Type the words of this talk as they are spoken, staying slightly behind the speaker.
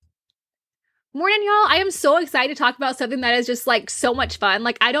Morning, y'all. I am so excited to talk about something that is just like so much fun.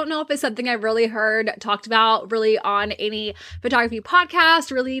 Like, I don't know if it's something I've really heard talked about really on any photography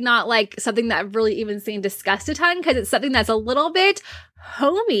podcast, really not like something that I've really even seen discussed a ton, because it's something that's a little bit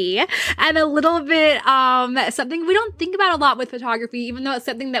homey and a little bit something we don't think about a lot with photography, even though it's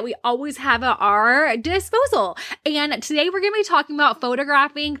something that we always have at our disposal. And today we're going to be talking about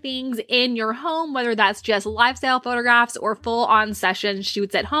photographing things in your home, whether that's just lifestyle photographs or full-on session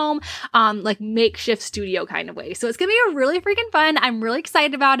shoots at home, like makeshift studio kind of way. So it's going to be really freaking fun. I'm really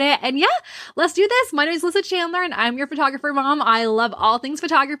excited about it. And yeah, let's do this. My name is Lisa Chandler and I'm your photographer mom. I love all things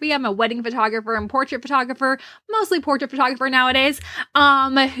photography. I'm a wedding photographer and portrait photographer, mostly portrait photographer nowadays,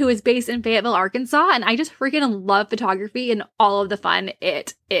 who is based in Fayetteville, Arkansas. And I just freaking love photography and all of the fun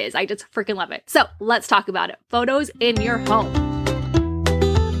it is. I just freaking love it. So let's talk about it. Photos in your home.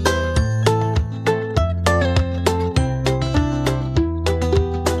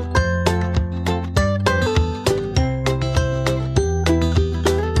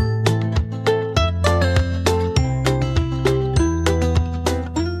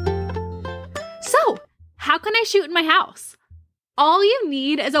 So how can I shoot in my house? All you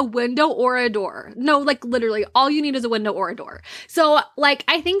need is a window or a door. No, like literally all you need is a window or a door. So like,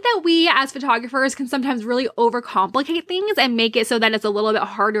 I think that we as photographers can sometimes really overcomplicate things and make it so that it's a little bit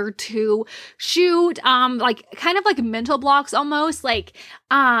harder to shoot. Like kind of like mental blocks almost like,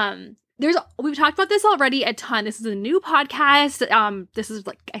 we've talked about this already a ton. This is a new podcast. This is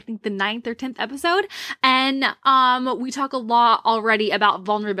like, I think the 9th or 10th episode. And, we talk a lot already about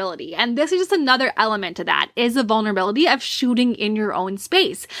vulnerability. And this is just another element to that is the vulnerability of shooting in your own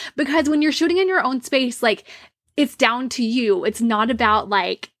space. Because when you're shooting in your own space, like it's down to you. It's not about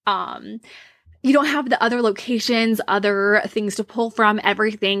like, you don't have the other locations, other things to pull from.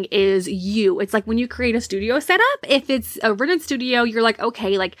 Everything is you. It's like when you create a studio setup, if it's a rented studio, you're like,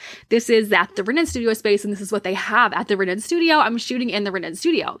 okay, like this is at the rented studio space and this is what they have at the rented studio. I'm shooting in the rented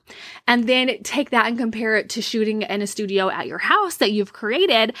studio. And then take that and compare it to shooting in a studio at your house that you've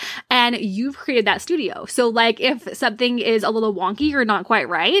created and you've created that studio. So like if something is a little wonky or not quite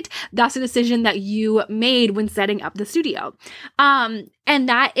right, that's a decision that you made when setting up the studio. And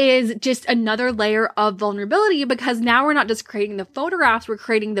that is just another layer of vulnerability because now we're not just creating the photographs, we're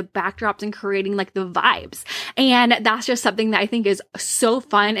creating the backdrops and creating like the vibes. And that's just something that I think is so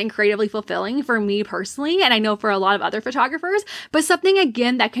fun and creatively fulfilling for me personally. And I know for a lot of other photographers, but something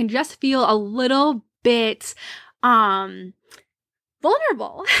again that can just feel a little bit,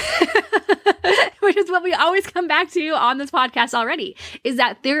 vulnerable, which is what we always come back to on this podcast already, is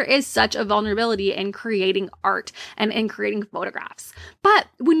that there is such a vulnerability in creating art and in creating photographs. But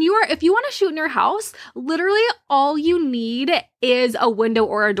if you want to shoot in your house, literally all you need is a window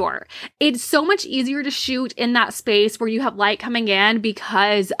or a door. It's so much easier to shoot in that space where you have light coming in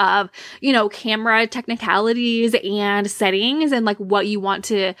because of, camera technicalities and settings and like what you want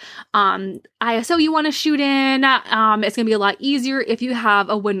to, ISO you want to shoot in. It's going to be a lot easier if you have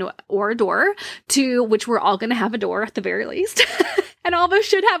a window or a door which we're all going to have a door at the very least. And all of us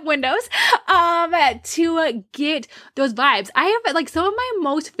should have windows, to get those vibes. I have like some of my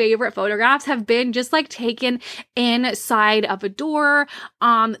most favorite photographs have been just like taken inside of a door.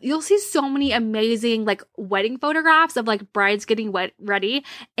 You'll see so many amazing like wedding photographs of like brides getting ready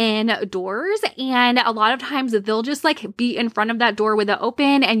indoors. And a lot of times they'll just like be in front of that door with it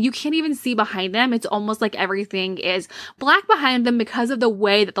open and you can't even see behind them. It's almost like everything is black behind them because of the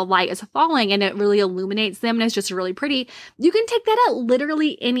way that the light is falling and it really illuminates them and it's just really pretty. You can take that at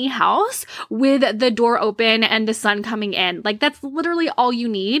literally any house with the door open and the sun coming in. Like that's literally all you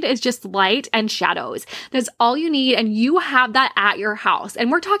need is just light and shadows. That's all you need. And you have that at your house. And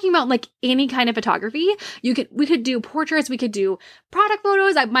we're talking about like any kind of photography. We could do portraits. We could do product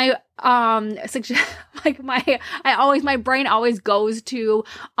photos. My brain always goes to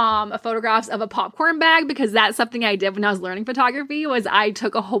photographs of a popcorn bag because that's something I did when I was learning photography. Was I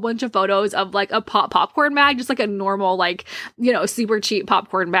took a whole bunch of photos of like a popcorn bag, just like a normal like super cheap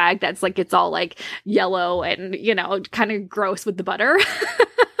popcorn bag that's like it's all like yellow and kind of gross with the butter.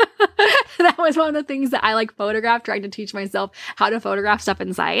 That was one of the things that I like photographed, trying to teach myself how to photograph stuff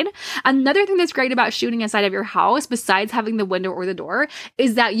inside. Another thing that's great about shooting inside of your house, besides having the window or the door,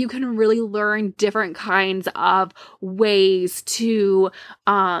 is that you can really learn different kinds of ways to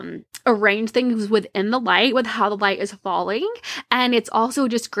arrange things within the light with how the light is falling. And it's also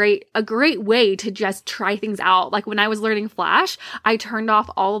just a great way to just try things out. Like when I was learning Flash, I turned off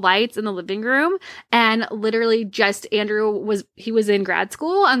all the lights in the living room and literally just Andrew was in grad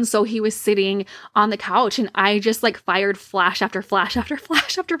school. And so he was sitting on the couch and I just like fired flash after flash after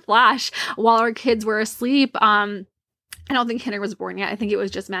flash after flash while our kids were asleep. I don't think Henry was born yet. I think it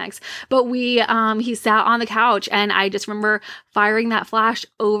was just Max. But he sat on the couch, and I just remember firing that flash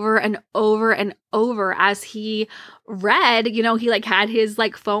over and over and over as he read. He like had his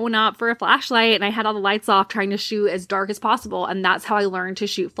like phone up for a flashlight, and I had all the lights off trying to shoot as dark as possible. And that's how I learned to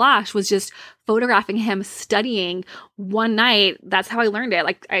shoot flash, was just photographing him studying one night. That's how I learned it.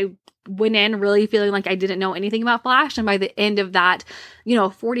 Like I went in really feeling like I didn't know anything about flash. And by the end of that,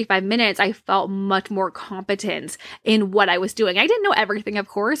 45 minutes, I felt much more competent in what I was doing. I didn't know everything, of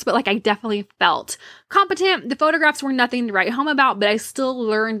course, but like I definitely felt competent. The photographs were nothing to write home about, but I still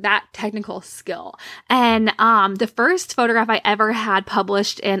learned that technical skill. And the first photograph I ever had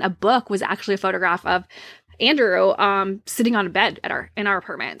published in a book was actually a photograph of Andrew sitting on a bed in our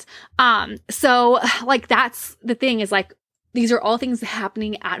apartment. So like that's the thing, is like these are all things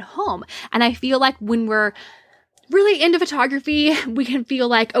happening at home. And I feel like when we're really into photography, we can feel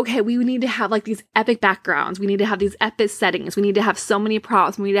like, okay, we need to have like these epic backgrounds. We need to have these epic settings. We need to have so many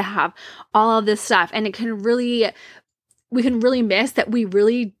props. We need to have all of this stuff. And we can really miss that we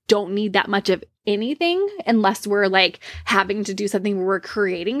really don't need that much of anything unless we're like having to do something where we're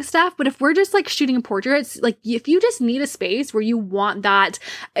creating stuff. But if we're just like shooting portraits, like if you just need a space where you want that,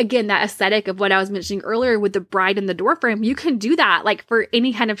 again, that aesthetic of what I was mentioning earlier with the bride in the door frame, you can do that like for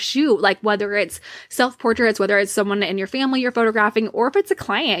any kind of shoot, like whether it's self-portraits, whether it's someone in your family you're photographing, or if it's a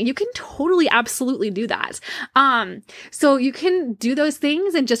client, you can totally absolutely do that. So you can do those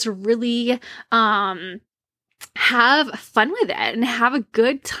things and just really, have fun with it and have a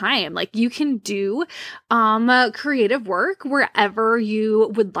good time. Like you can do creative work wherever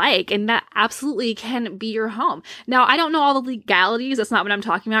you would like, and that absolutely can be your home. Now, I don't know all the legalities. That's not what I'm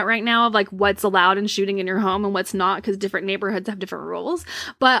talking about right now, of like what's allowed in shooting in your home and what's not, because different neighborhoods have different rules.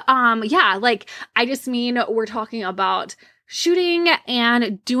 But yeah, like I just mean we're talking about shooting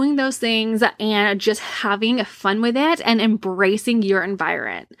and doing those things and just having fun with it and embracing your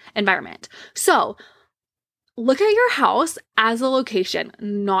environment. So look at your house as a location,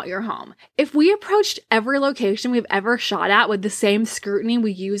 not your home. If we approached every location we've ever shot at with the same scrutiny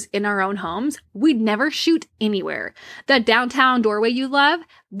we use in our own homes, we'd never shoot anywhere. The downtown doorway you love,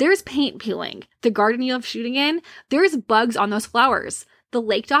 there's paint peeling. The garden you love shooting in, there's bugs on those flowers. The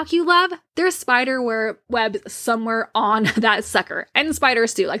lake dock you love, there's spider webs somewhere on that sucker. And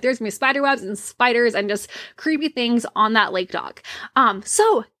spiders too. Like there's gonna be spider webs and spiders and just creepy things on that lake dock.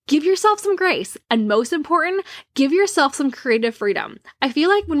 So give yourself some grace. And most important, give yourself some creative freedom. I feel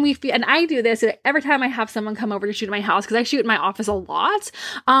like when we feel, and I do this every time I have someone come over to shoot at my house, because I shoot in my office a lot,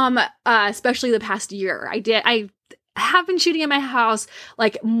 especially the past year. I have been shooting in my house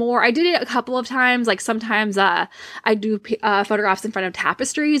like more. I did it a couple of times. Like sometimes I do photographs in front of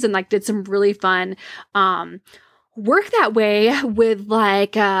tapestries, and like did some really fun work that way with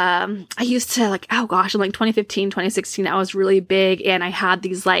like I used to like, oh gosh, in like 2015, 2016, I was really big, and I had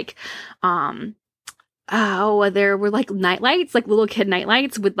these like there were like night lights, like little kid night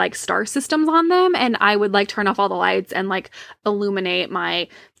lights with like star systems on them, and I would like turn off all the lights and like illuminate my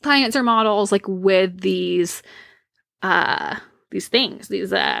clients or models like with these night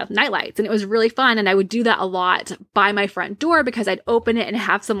lights. And it was really fun. And I would do that a lot by my front door, because I'd open it and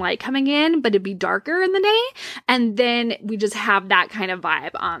have some light coming in, but it'd be darker in the day. And then we just have that kind of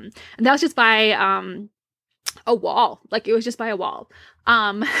vibe. And that was just by, a wall. Like it was just by a wall.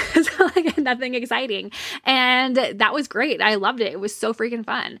 So like nothing exciting. And that was great. I loved it. It was so freaking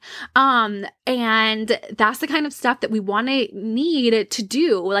fun. And that's the kind of stuff that we need to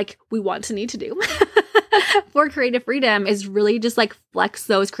do for creative freedom, is really just like flex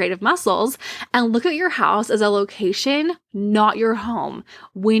those creative muscles and look at your house as a location, not your home,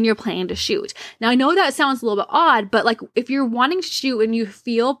 when you're planning to shoot. Now, I know that sounds a little bit odd, but like if you're wanting to shoot and you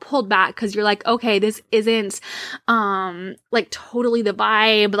feel pulled back because you're like, okay, this isn't like totally the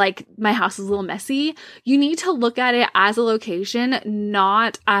vibe, like my house is a little messy, you need to look at it as a location,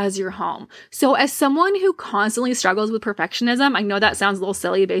 not as your home. So as someone who constantly struggles with perfectionism, I know that sounds a little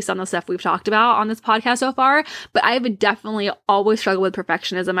silly based on the stuff we've talked about on this podcast so far, but I have definitely always struggled with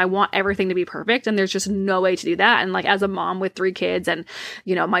perfectionism. I want everything to be perfect, and there's just no way to do that. And like as a mom with 3 kids and,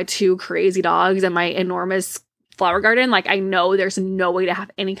 you know, my 2 crazy dogs and my enormous flower garden, like I know there's no way to have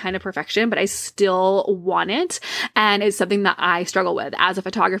any kind of perfection, but I still want it. And it's something that I struggle with as a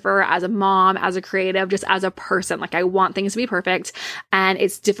photographer, as a mom, as a creative, just as a person. Like I want things to be perfect, and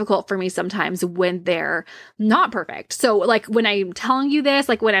it's difficult for me sometimes when they're not perfect. So like when I'm telling you this,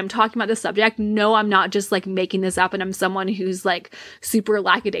 like when I'm talking about this subject, no, I'm not just like making this up and I'm someone who's like super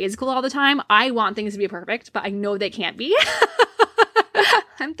lackadaisical all the time. I want things to be perfect, but I know they can't be.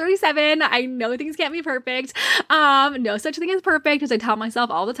 I'm 37. I know things can't be perfect. No such thing as perfect, as I tell myself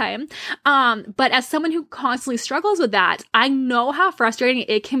all the time. But as someone who constantly struggles with that, I know how frustrating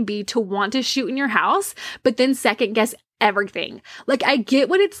it can be to want to shoot in your house, but then second guess everything. Like, I get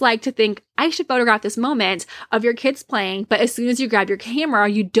what it's like to think, I should photograph this moment of your kids playing, but as soon as you grab your camera,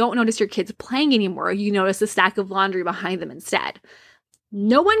 you don't notice your kids playing anymore. You notice the stack of laundry behind them instead.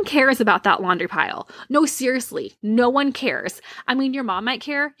 No one cares about that laundry pile. No, seriously, no one cares. I mean, your mom might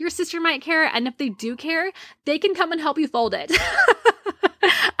care, your sister might care, and if they do care, they can come and help you fold it.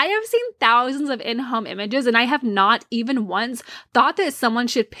 I have seen thousands of in-home images, and I have not even once thought that someone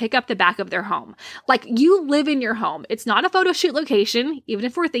should pick up the back of their home. Like, you live in your home. It's not a photo shoot location, even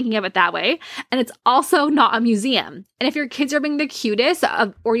if we're thinking of it that way. And it's also not a museum. And if your kids are being the cutest,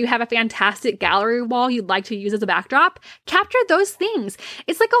 or you have a fantastic gallery wall you'd like to use as a backdrop, capture those things.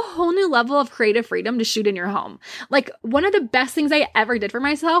 It's like a whole new level of creative freedom to shoot in your home. Like, one of the best things I ever did for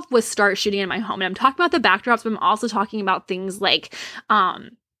myself was start shooting in my home. And I'm talking about the backdrops, but I'm also talking about things like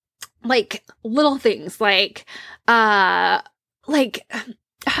little things that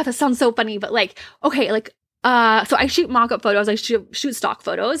sounds so funny, but so I shoot mock-up photos. I shoot stock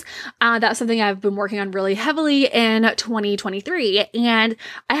photos. That's something I've been working on really heavily in 2023. And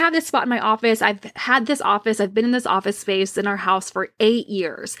I have this spot in my office. I've been in this office space in our house for 8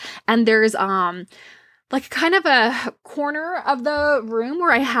 years. And there's, kind of a corner of the room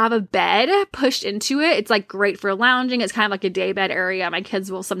where I have a bed pushed into it. It's like great for lounging. It's kind of like a day bed area. My kids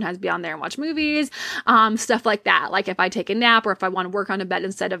will sometimes be on there and watch movies, stuff like that. Like if I take a nap or if I want to work on a bed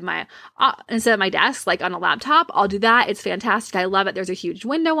instead of my desk, like on a laptop, I'll do that. It's fantastic. I love it. There's a huge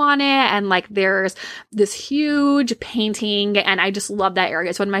window on it, and like there's this huge painting, and I just love that area.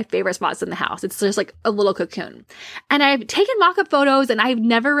 It's one of my favorite spots in the house. It's just like a little cocoon. And I've taken mock-up photos, and I've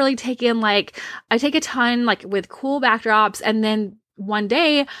never really taken I take a ton with cool backdrops, and then one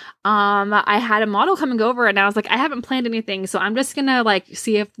day I had a model coming over, and I was like, I haven't planned anything, so I'm just gonna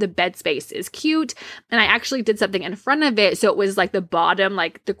see if the bed space is cute. And I actually did something in front of it, so it was like the bottom,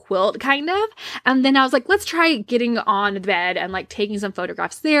 like the quilt kind of. And then I was like, let's try getting on the bed and taking some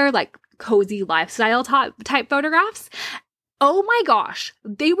photographs there, like cozy lifestyle type photographs. Oh my gosh,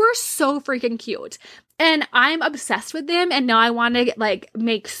 they were so freaking cute. And I'm obsessed with them. And now I want to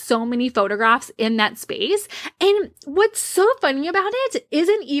make so many photographs in that space. And what's so funny about it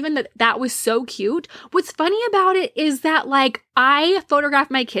isn't even that was so cute. What's funny about it is that I photographed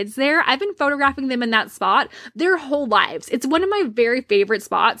my kids there. I've been photographing them in that spot their whole lives. It's one of my very favorite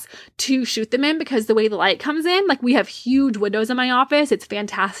spots to shoot them in because the way the light comes in, we have huge windows in my office. It's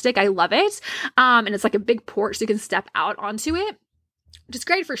fantastic. I love it. And it's like a big porch so you can step out onto it. Just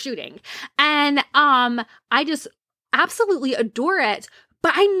great for shooting. And I just absolutely adore it.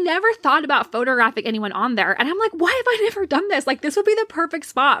 But I never thought about photographing anyone on there. And I'm like, why have I never done this? This would be the perfect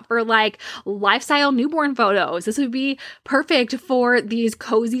spot for lifestyle newborn photos. This would be perfect for these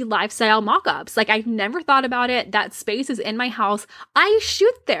cozy lifestyle mock-ups. I've never thought about it. That space is in my house. I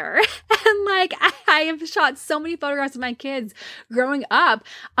shoot there. And I have shot so many photographs of my kids growing up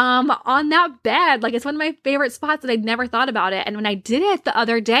on that bed. It's one of my favorite spots that I'd never thought about it. And when I did it the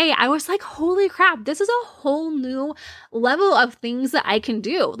other day, I was like, holy crap, this is a whole new level of things that I can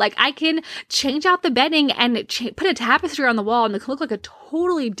do. I can change out the bedding and put a tapestry on the wall and it can look like a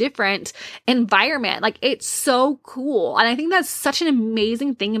totally different environment. It's so cool. And I think that's such an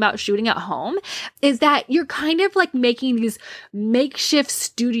amazing thing about shooting at home is that you're kind of making these makeshift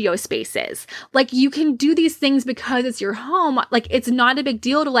studio spaces. You can do these things because it's your home. It's not a big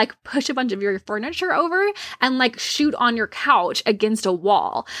deal to push a bunch of your furniture over and shoot on your couch against a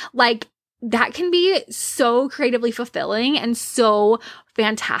wall. That can be so creatively fulfilling and so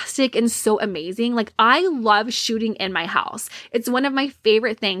fantastic and so amazing. I love shooting in my house. It's one of my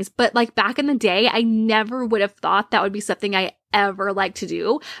favorite things. But back in the day, I never would have thought that would be something I ever like to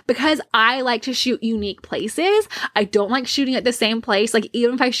do because I like to shoot unique places. I don't like shooting at the same place.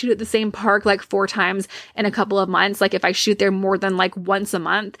 Even if I shoot at the same park 4 times in a couple of months, if I shoot there more than once a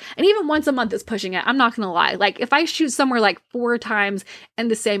month, and even once a month is pushing it, I'm not gonna lie. If I shoot somewhere 4 times in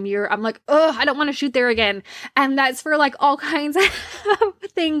the same year, I'm I don't want to shoot there again. And that's for all kinds of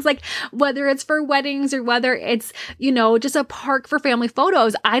things, whether it's for weddings or whether it's, just a park for family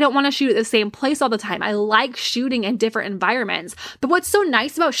photos. I don't want to shoot at the same place all the time. I like shooting in different environments. But what's so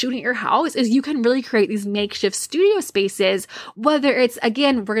nice about shooting at your house is you can really create these makeshift studio spaces, whether it's,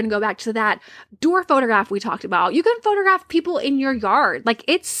 again, we're going to go back to that door photograph we talked about. You can photograph people in your yard.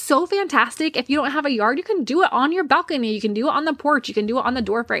 It's so fantastic. If you don't have a yard, you can do it on your balcony. You can do it on the porch. You can do it on the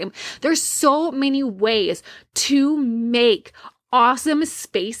door frame. There's so many ways to make awesome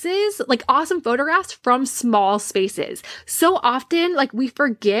spaces, like awesome photographs from small spaces. So often, like we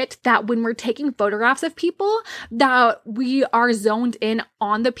forget that when we're taking photographs of people, that we are zoned in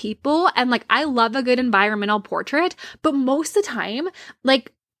on the people. And like, I love a good environmental portrait, but most of the time,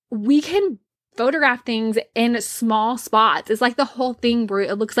 like we can photograph things in small spots. It's like the whole thing where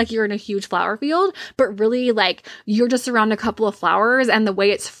it looks like you're in a huge flower field, but really like you're just around a couple of flowers, and the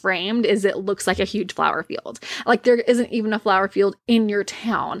way it's framed is it looks like a huge flower field. Like there isn't even a flower field in your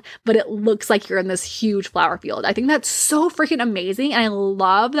town, but it looks like you're in this huge flower field. I think that's so freaking amazing, and I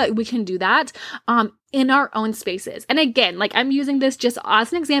love that we can do that in our own spaces. And again, like I'm using this just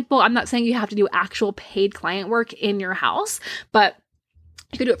as an example. I'm not saying you have to do actual paid client work in your house, but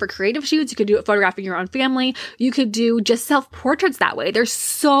you could do it for creative shoots. You could do it photographing your own family. You could do just self-portraits that way. There's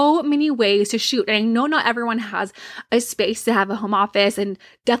so many ways to shoot. And I know not everyone has a space to have a home office, and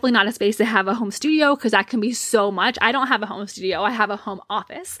definitely not a space to have a home studio, because that can be so much. I don't have a home studio. I have a home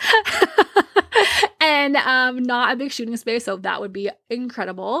office and not a big shooting space. So that would be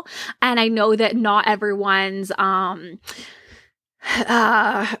incredible. And I know that not everyone's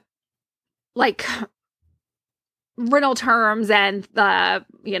like rental terms and the,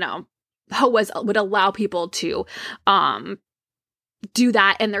 HOAs would allow people to do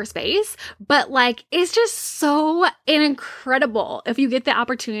that in their space. But like, it's just so incredible if you get the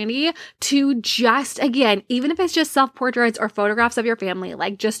opportunity to just, again, even if it's just self-portraits or photographs of your family,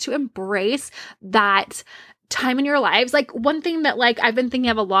 like just to embrace that time in your lives. Like one thing that like I've been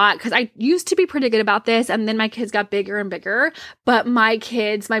thinking of a lot, because I used to be pretty good about this, and then my kids got bigger and bigger, but my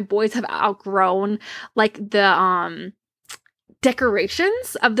boys have outgrown like the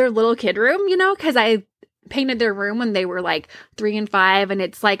decorations of their little kid room, because I painted their room when they were like 3 and 5, and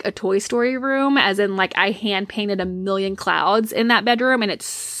it's like a Toy Story room, as in like I hand painted a million clouds in that bedroom, and it's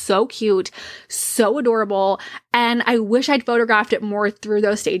so cute, so adorable. And I wish I'd photographed it more through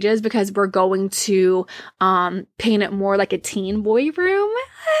those stages, because we're going to paint it more like a teen boy room,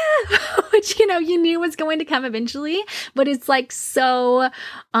 which you knew was going to come eventually, but it's like so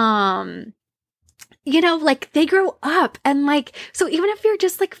like they grow up, and like, so even if you're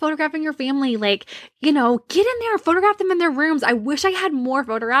just like photographing your family, like, get in there, photograph them in their rooms. I wish I had more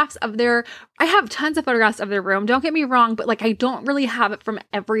photographs of I have tons of photographs of their room. Don't get me wrong, but like, I don't really have it from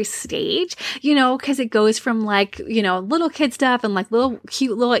every stage, cause it goes from like, little kid stuff and like little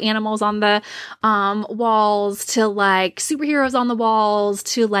cute little animals on the walls, to like superheroes on the walls,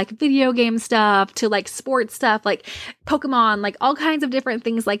 to like video game stuff, to like sports stuff, like Pokemon, like all kinds of different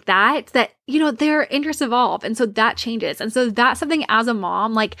things like that, their interests evolve. And so that changes. And so that's something as a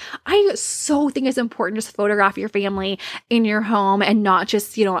mom, like I so think it's important just to photograph your family in your home, and not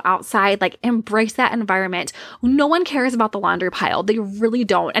just, outside. Like embrace that environment. No one cares about the laundry pile. They really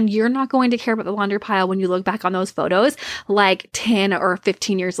don't. And you're not going to care about the laundry pile when you look back on those photos like 10 or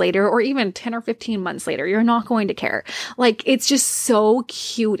 15 years later, or even 10 or 15 months later. You're not going to care. Like, it's just so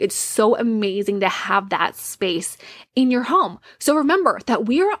cute. It's so amazing to have that space in your home. So remember that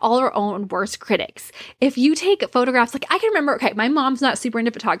we are all our own worst critics. If you take photographs, like I can remember, okay, my mom's not super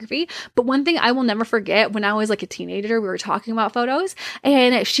into photography, but one thing I will never forget, when I was like a teenager, we were talking about photos,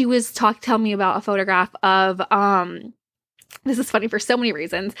 and she was telling me about a photograph of, this is funny for so many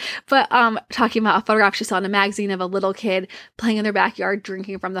reasons, but talking about a photograph she saw in a magazine of a little kid playing in their backyard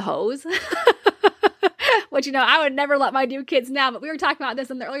drinking from the hose. Which, I would never let my do kids now, but we were talking about this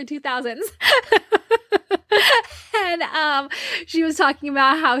in the early 2000s. And she was talking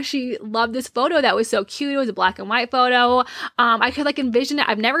about how she loved this photo that was so cute. It was a black and white photo. I could like envision it.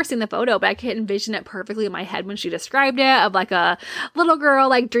 I've never seen the photo, but I could envision it perfectly in my head when she described it, of like a little girl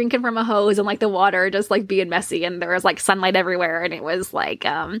like drinking from a hose, and like the water just like being messy, and there was like sunlight everywhere, and it was like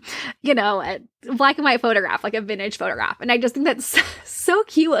a black and white photograph, like a vintage photograph. And I just think that's so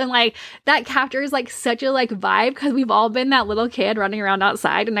cute, and like that captures like such a like vibe, because we've all been that little kid running around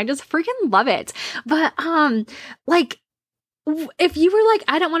outside, and I just freaking love it. But like if you were like,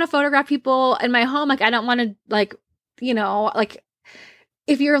 I don't want to photograph people in my home, like I don't want to like, like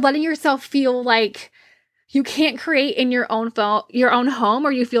if you're letting yourself feel like you can't create in your own home,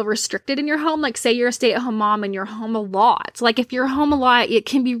 or you feel restricted in your home, like say you're a stay-at-home mom and you're home a lot. Like if you're home a lot, it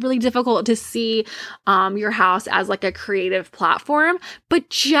can be really difficult to see your house as like a creative platform, but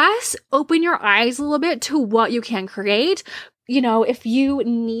just open your eyes a little bit to what you can create. if you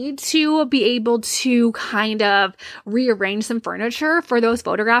need to be able to kind of rearrange some furniture for those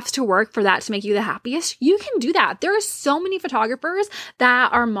photographs to work, for that to make you the happiest, you can do that. There are so many photographers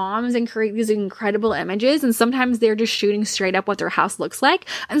that are moms and create these incredible images. And sometimes they're just shooting straight up what their house looks like.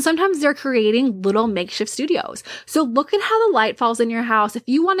 And sometimes they're creating little makeshift studios. So look at how the light falls in your house. If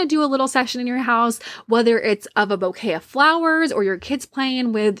you want to do a little session in your house, whether it's of a bouquet of flowers or your kids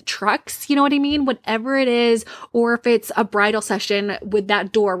playing with trucks, you know what I mean? Whatever it is, or if it's a bridal session with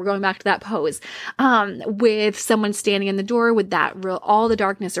that door, we're going back to that pose, with someone standing in the door with all the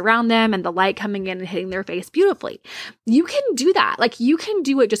darkness around them and the light coming in and hitting their face beautifully. You can do that. Like, you can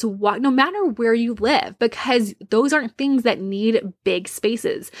do it, just walk, no matter where you live, because those aren't things that need big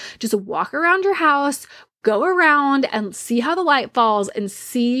spaces. Just walk around your house, go around and see how the light falls and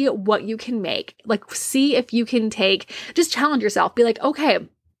see what you can make. Like, see if you can just challenge yourself. Be like, okay,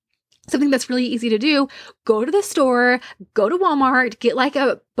 something that's really easy to do, go to the store, go to Walmart, get like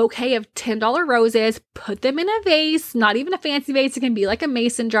a bouquet of $10 roses, put them in a vase, not even a fancy vase. It can be like a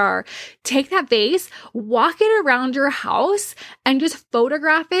mason jar. Take that vase, walk it around your house, and just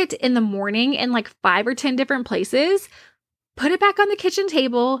photograph it in the morning in like 5 or 10 different places. Put it back on the kitchen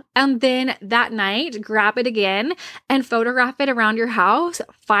table, and then that night, grab it again and photograph it around your house,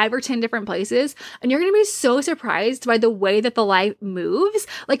 5 or 10 different places. And you're going to be so surprised by the way that the light moves.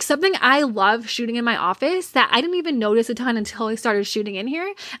 Like, something I love shooting in my office that I didn't even notice a ton until I started shooting in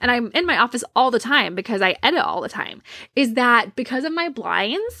here. And I'm in my office all the time because I edit all the time, is that because of my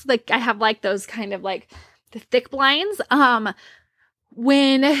blinds, like I have like those kind of like the thick blinds,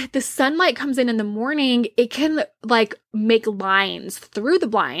 when the sunlight comes in the morning, it can like make lines through the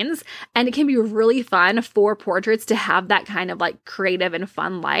blinds, and it can be really fun for portraits to have that kind of like creative and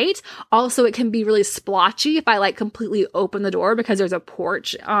fun light. Also, it can be really splotchy if I like completely open the door, because there's a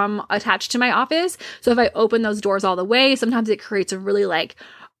porch attached to my office. So if I open those doors all the way, sometimes it creates a really like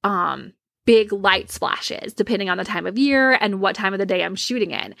big light splashes depending on the time of year and what time of the day I'm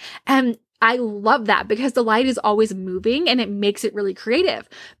shooting in. And I love that because the light is always moving and it makes it really creative.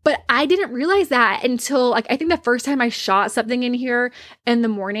 But I didn't realize that until like, I think the first time I shot something in here in the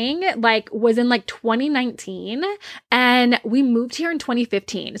morning, like was in like 2019, and we moved here in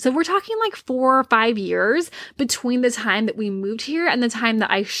 2015. So we're talking like 4 or 5 years between the time that we moved here and the time that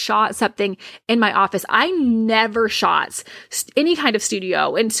I shot something in my office. I never shot any kind of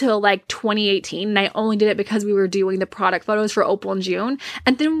studio until like 2018. And I only did it because we were doing the product photos for Opal in June.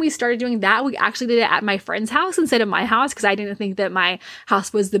 And then when we started doing that, we actually did it at my friend's house instead of my house, because I didn't think that my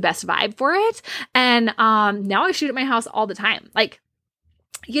house was the best vibe for it. And now I shoot at my house all the time. Like,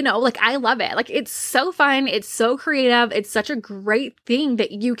 like I love it. Like, it's so fun. It's so creative. It's such a great thing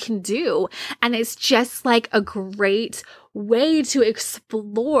that you can do. And it's just like a great way to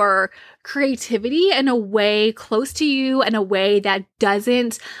explore creativity in a way close to you, in a way that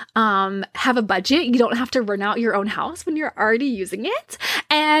doesn't have a budget. You don't have to rent out your own house when you're already using it.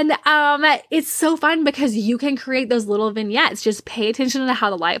 And it's so fun because you can create those little vignettes. Just pay attention to how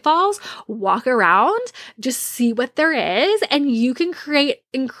the light falls, walk around, just see what there is, and you can create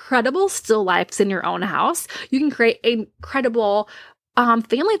incredible still lifes in your own house. You can create incredible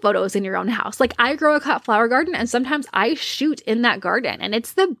family photos in your own house. Like, I grow a cut flower garden, and sometimes I shoot in that garden, and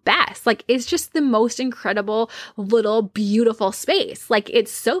it's the best. Like, it's just the most incredible little beautiful space. Like,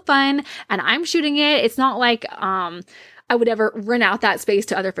 it's so fun, and I'm shooting it. It's not like I would ever rent out that space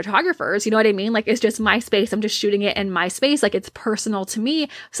to other photographers. You know what I mean? Like, it's just my space. I'm just shooting it in my space. Like, it's personal to me.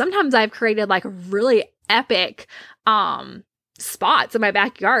 Sometimes I've created like really epic spots in my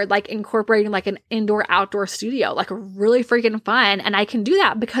backyard, like incorporating like an indoor-outdoor studio, like really freaking fun. And I can do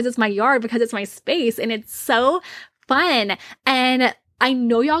that because it's my yard, because it's my space, and it's so fun. And I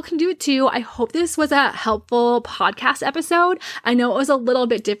know y'all can do it too. I hope this was a helpful podcast episode. I know it was a little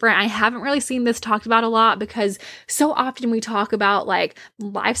bit different. I haven't really seen this talked about a lot because so often we talk about like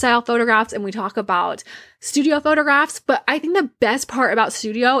lifestyle photographs and we talk about studio photographs. But I think the best part about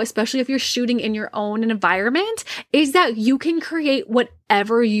studio, especially if you're shooting in your own environment, is that you can create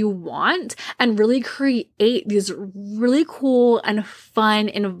whatever you want and really create these really cool and fun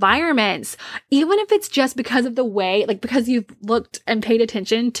environments, even if it's just because of the way, like because you've looked and paid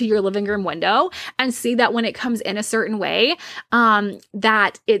attention to your living room window and see that when it comes in a certain way,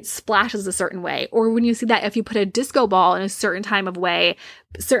 that it splashes a certain way. Or when you see that if you put a disco ball in a certain time of way,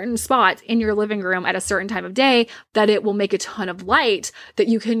 certain spot in your living room at a certain time of day that it will make a ton of light that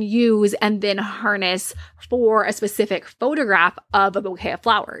you can use and then harness for a specific photograph of a bouquet of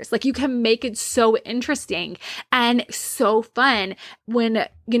flowers. Like you can make it so interesting and so fun when,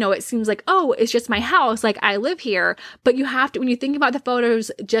 you know, it seems like, oh, it's just my house. Like I live here, but you have to, when you think about the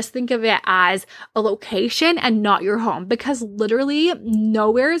photos, just think of it as a location and not your home, because literally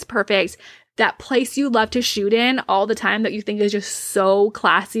nowhere is perfect. That place you love to shoot in all the time that you think is just so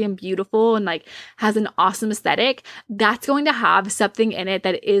classy and beautiful and like has an awesome aesthetic, that's going to have something in it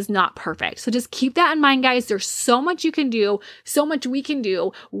that is not perfect. So just keep that in mind, guys. There's so much you can do, so much we can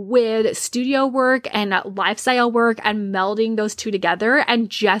do with studio work and lifestyle work and melding those two together and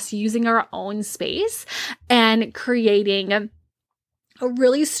just using our own space and creating a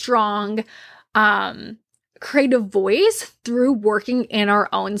really strong, creative voice through working in our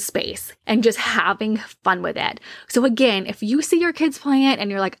own space and just having fun with it. So again, if you see your kids playing it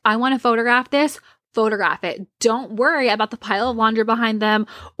and you're like, I want to photograph this, photograph it. Don't worry about the pile of laundry behind them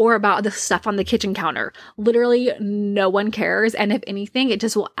or about the stuff on the kitchen counter. Literally no one cares. And if anything, it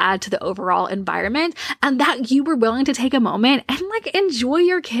just will add to the overall environment, and that you were willing to take a moment and like enjoy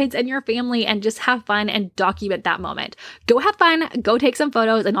your kids and your family and just have fun and document that moment. Go have fun, go take some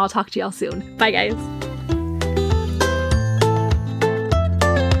photos, and I'll talk to y'all soon. Bye guys.